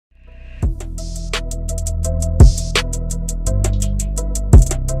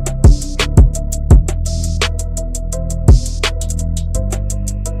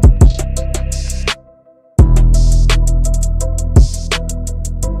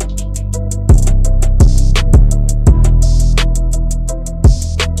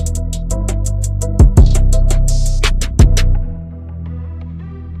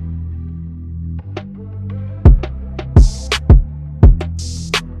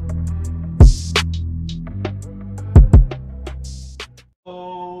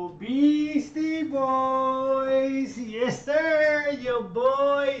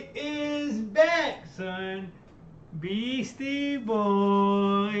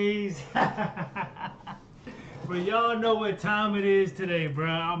Boys. But y'all know what time it is today, bro.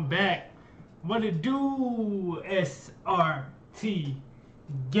 I'm back. What it do, SRT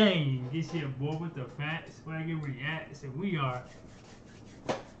gang? It's your boy with the fat SwaggyReacts, and we are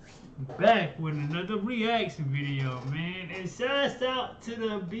back with another reaction video, man. And shouts out to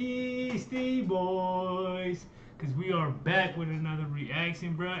the Beastie Boys, because we are back with another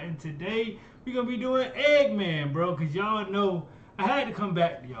reaction, bro. And today we're gonna be doing Eggman, bro, because y'all know I had to come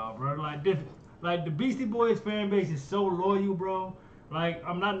back to y'all, bro. Like the Beastie Boys fan base is so loyal, bro. Like,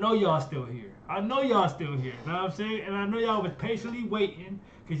 I know y'all still here. I know y'all still here, you know what I'm saying? And I know y'all was patiently waiting,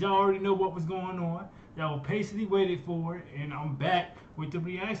 because y'all already know what was going on. Y'all patiently waited for it, and I'm back with the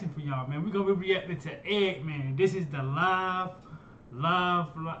reaction for y'all, man. We're gonna be reacting to Eggman. This is the live,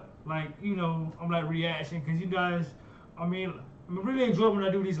 like, you know, I'm like reaction, because you guys, I really enjoy when I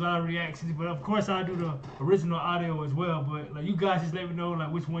do these live reactions, but of course I do the original audio as well. But like, you guys just let me know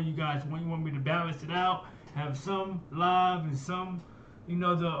like which one you guys want. You want me to balance it out, have some live and some, you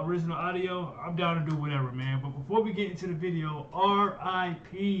know, the original audio. I'm down to do whatever, man. But before we get into the video,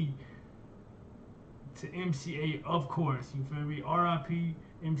 R.I.P. to MCA, of course. You feel me? R.I.P.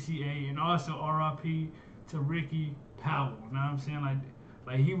 MCA, and also R.I.P. to Ricky Powell. You know what I'm saying?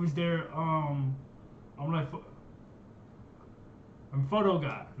 Like he was there. I'm photo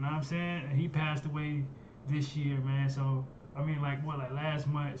guy, you know what I'm saying? And he passed away this year, man. So, like last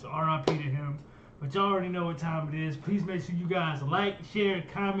month. So RIP to him. But y'all already know what time it is. Please make sure you guys like, share,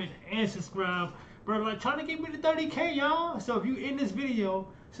 comment, and subscribe. Bro, like, trying to get me to 30K, y'all. So if you in this video,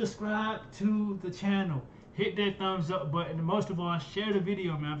 subscribe to the channel. Hit that thumbs up button. And most of all, share the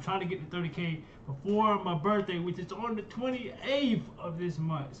video, man. I'm trying to get to 30K before my birthday, which is on the 28th of this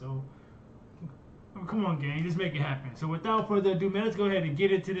month. So, come on, gang, just make it happen. So without further ado, man, let's go ahead and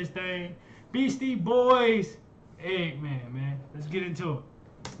get into this thing. Beastie Boys, Eggman, man. Let's get into it.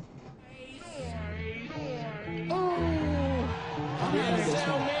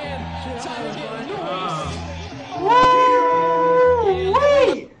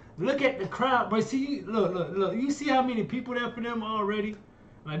 Wait! Look at the crowd, bro. See, look. You see how many people there for them already?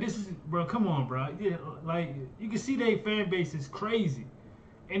 Like, this is, bro, come on, bro. Yeah, like, you can see their fan base is crazy.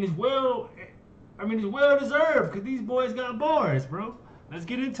 And it's well deserved, because these boys got bars, bro. Let's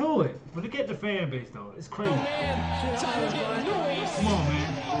get into it. But look at the fan base, though. It's crazy. Come on, man.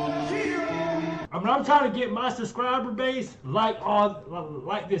 I'm trying to get my subscriber base like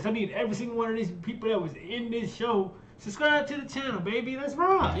this. I need every single one of these people that was in this show subscribe to the channel, baby. Let's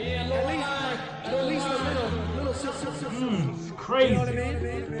rock. Yeah, at least a little something. It's crazy. You know what I mean?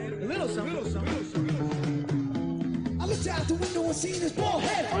 A little something. I looked out the window and seen this bald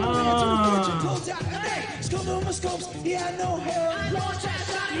head. Closed out and then scoped on my scopes. He had no hair. I lost that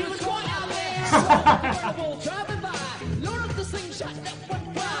shot. He was caught out there. Driving by, load up the slingshot that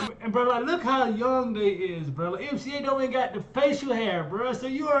went by. And bro, like, look how young they is, bro. Like, MCA don't even got the facial hair, bro. So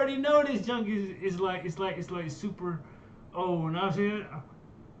you already know this junk is like super old. You know what I'm saying?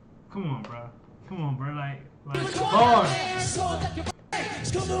 Come on, bro. Like bars.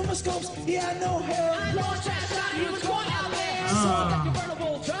 Scoped on my scopes, he had no hair. I lost that shot, he was caught out there.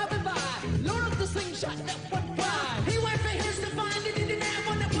 Convertible driving by, load up the slingshot that went by. He went for his to find it, he didn't have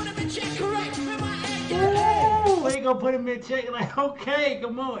one that put him in check. Correct, with my egg. Ooh, we gonna put him in check. Like, okay,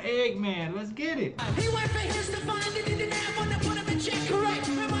 come on, Eggman, let's get it. He went for his to find it, he didn't have one that put him in check. Correct,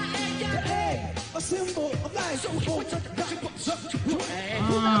 with my egg. The egg, a symbol of life. So he went to the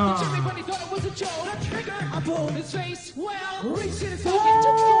everybody thought it was a joke. The trigger, I pulled his face. Well, reached in his pocket,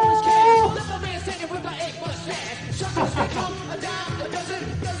 took all his cash. Left my man standing with my egg mustache. Shut the stick up, a down, a dozen.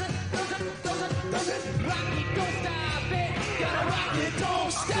 Rock it, don't stop it. Gotta rock it,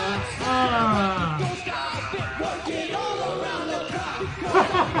 don't stop. Don't stop it. Work it all around the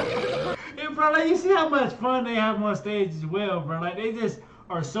clock. And bro, like, you see how much fun they have on stage as well, bro. Like, they just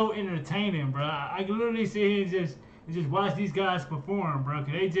are so entertaining, bro. I can literally sit here and just watch these guys perform, bro.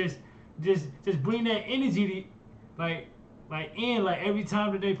 Cause they just bring that energy to, like every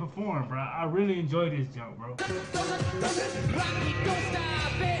time that they perform, bro. I really enjoy this junk, bro.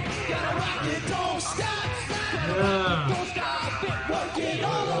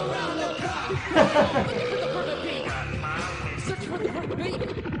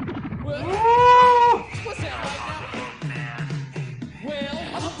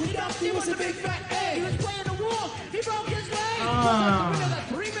 He was a big fat egg. He was playing the war. He broke his leg.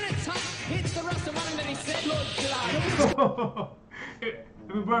 3-minute time. Hits the rest of mine, and then he said, "Look,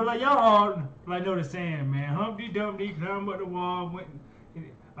 bro, like, y'all all like know the saying, man. Humpty Dumpty climbed up the wall,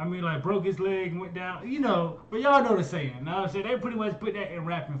 like broke his leg and went down. You know, but y'all know the saying. You know what I'm saying? They pretty much put that in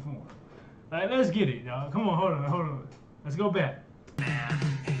rapping form. Like, let's get it, y'all. Come on, hold on. Let's go back.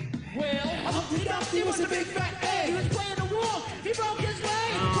 Well, Humpty Dumpty was a big fat egg. He was playing the war. He broke his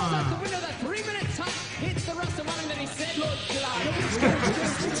leg. Crossed out the window that 3-minute time. Hit the restaurant and then he said, "Look, July."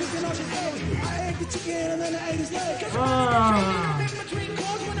 Chicken on his egg. I ate the chicken and then I ate his leg. In between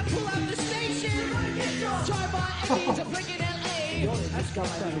calls when I pull out the station. Drive by Eddie's a break in LA.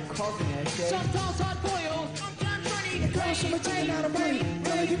 Sometimes hot boiled. Sometimes funny. Girls from a chain out of money.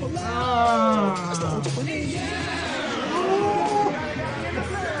 Telling people lie. I stole Japanese.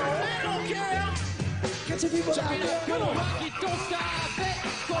 Get your people out there. Gonna rock it, don't stop it.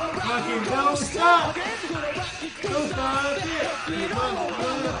 Gonna rock it, don't stop it. Gonna rock it, don't stop it.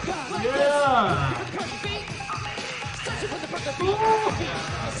 Yeah. Searching for the perfect beat.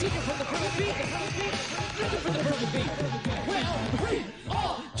 Seeking for the perfect beat. Looking for the perfect beat. Well, we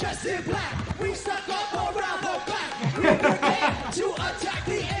all dressed in black. We stuck up around the back. We prepare to attack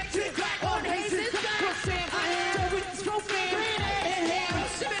the empty crack on Hazen's back. Sam, I am with Scofield and Ham.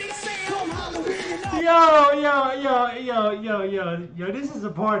 Somebody say, come Halloween, you know. Yo, this is a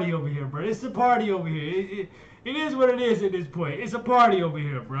party over here, bro. It's a party over here. It is what it is at this point. It's a party over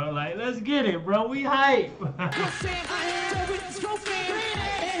here, bro. Like, let's get it, bro. We hype.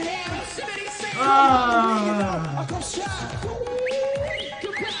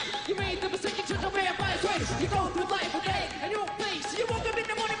 You made the mistake, you took a vampire's race. You go through life with egg and your face. You woke up in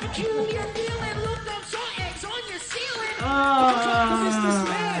the morning peculiar feeling. Looked up, saw eggs on your ceiling.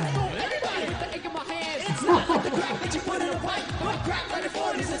 Everybody with the egg in my hand. It's not like the crack that you put in a pipe. But crack like a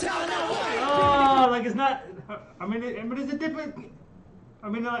 40s is telling now why. Like it's not. I mean, it's a different.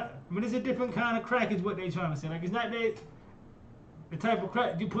 It's a different kind of crack, is what they trying to say. Like, it's not the type of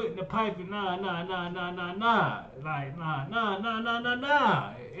crack you put in the pipe and nah. Like,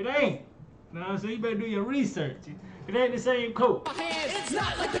 nah. It ain't. You know what I'm saying? You better do your research. It ain't the same coat. It's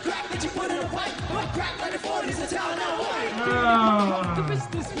not like the crack that you put in a pipe, but crack like the 40s is telling now why. The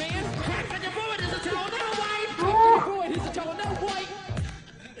businessman, crack like the board is a tell no white. The board is a tell no white.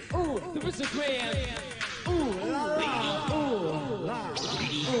 Ooh, the businessman.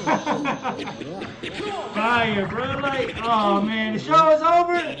 Fire, bro. Like, oh man, the show is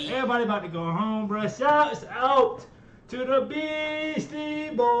over. Everybody about to go home, bro. Shouts out to the Beastie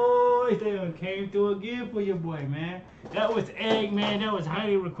Boys. They done came through again for your boy, man. That was Egg, man. That was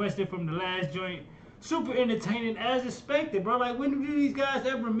highly requested from the last joint. Super entertaining as expected, bro. Like, when do these guys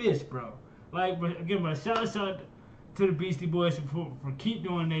ever miss, bro? Like, again, bro, shouts out to the Beastie Boys for keep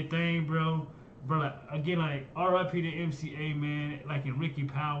doing their thing, bro. Bro, like, again, like, R.I.P. to MCA, man, like, and Ricky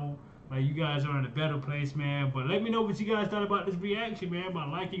Powell. Like, you guys are in a better place, man. But let me know what you guys thought about this reaction, man, by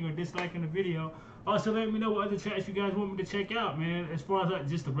liking or disliking the video. Also, let me know what other tracks you guys want me to check out, man, as far as, like,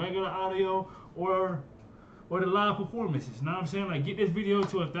 just the regular audio or the live performances. You know what I'm saying? Like, get this video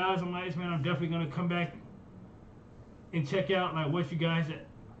to 1,000 likes, man. I'm definitely going to come back and check out, like, what you guys,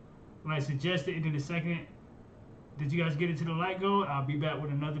 like, suggested. And then the second did you guys get it to the like goal? I'll be back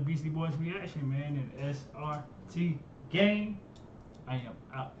with another Beastie Boys reaction, man. And SRT gang. I am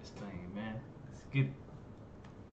out this thing, man. Let's get it.